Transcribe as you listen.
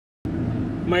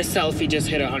My selfie just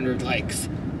hit 100 likes.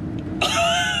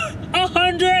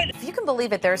 100! If you can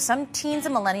believe it, there are some teens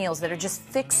and millennials that are just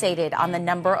fixated on the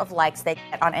number of likes they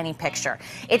get on any picture.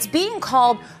 It's being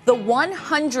called the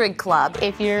 100 Club.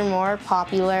 If you're more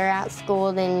popular at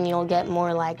school, then you'll get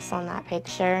more likes on that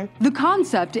picture. The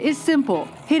concept is simple.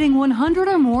 Hitting 100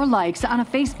 or more likes on a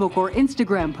Facebook or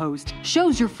Instagram post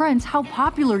shows your friends how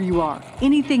popular you are.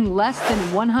 Anything less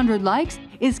than 100 likes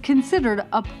is considered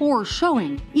a poor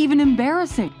showing, even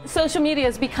embarrassing. Social media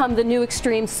has become the new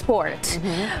extreme sport.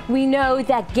 We know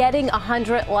that getting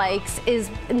 100 likes is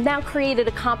now created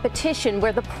a competition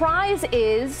where the prize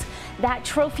is that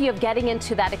trophy of getting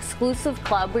into that exclusive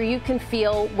club where you can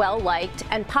feel well-liked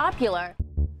and popular.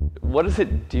 What does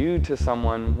it do to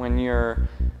someone when you're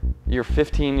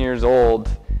 15 years old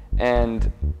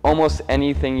and almost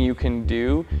anything you can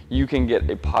do, you can get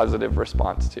a positive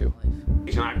response to?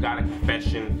 I've got a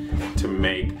confession to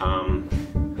make. I'm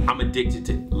addicted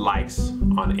to likes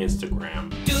on Instagram.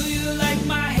 Do you like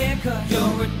my haircut?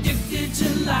 You're addicted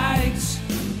to likes.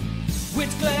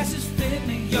 Which glasses fit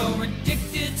me? You're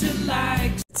addicted to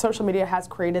likes. Social media has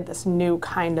created this new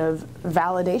kind of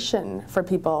validation for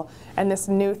people and this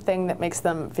new thing that makes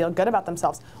them feel good about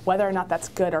themselves. Whether or not that's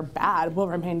good or bad will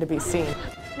remain to be seen.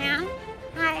 Ma'am?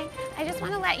 Hi. I just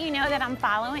want to let you know that I'm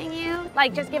following you,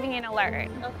 like just giving you an alert.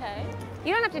 Okay.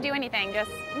 You don't have to do anything,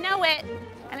 just know it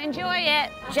and enjoy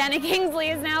it. Jenna Kingsley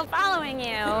is now following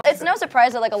you. It's no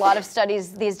surprise that like a lot of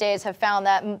studies these days have found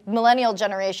that millennial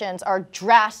generations are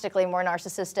drastically more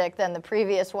narcissistic than the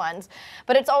previous ones.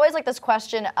 But it's always like this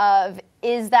question of,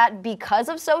 is that because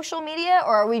of social media,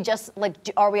 or are we just like,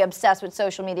 are we obsessed with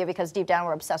social media because deep down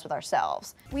we're obsessed with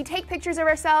ourselves? We take pictures of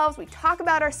ourselves, we talk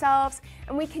about ourselves,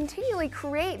 and we continually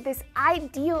create this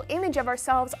ideal image of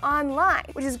ourselves online,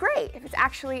 which is great if it's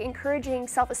actually encouraging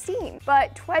self-esteem.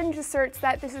 But Twenge asserts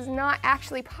that this is not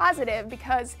actually positive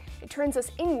because it turns us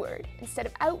inward instead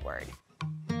of outward.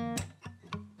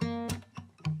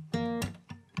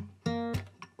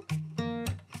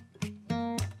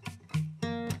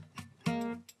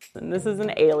 And this is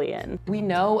an alien. We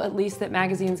know at least that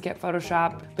magazines get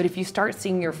photoshopped, but if you start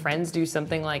seeing your friends do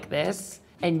something like this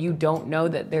and you don't know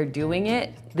that they're doing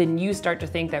it, then you start to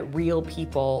think that real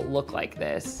people look like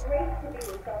this.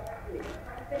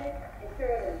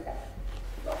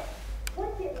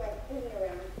 What's it like being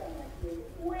around someone who's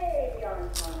way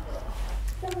beyond confidence?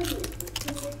 Someone who's